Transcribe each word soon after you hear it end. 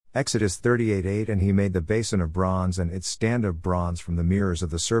Exodus 38:8 And he made the basin of bronze and its stand of bronze from the mirrors of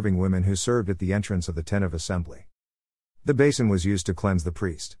the serving women who served at the entrance of the tent of assembly. The basin was used to cleanse the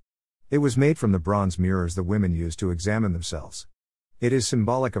priest. It was made from the bronze mirrors the women used to examine themselves. It is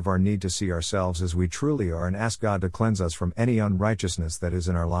symbolic of our need to see ourselves as we truly are and ask God to cleanse us from any unrighteousness that is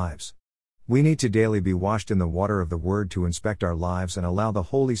in our lives. We need to daily be washed in the water of the Word to inspect our lives and allow the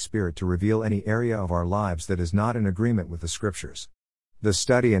Holy Spirit to reveal any area of our lives that is not in agreement with the Scriptures. The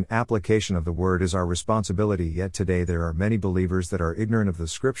study and application of the Word is our responsibility, yet today there are many believers that are ignorant of the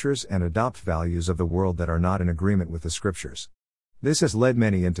Scriptures and adopt values of the world that are not in agreement with the Scriptures. This has led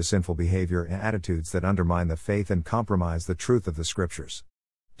many into sinful behavior and attitudes that undermine the faith and compromise the truth of the Scriptures.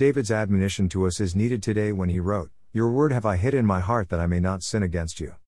 David's admonition to us is needed today when he wrote, "Your word have I hid in my heart that I may not sin against you."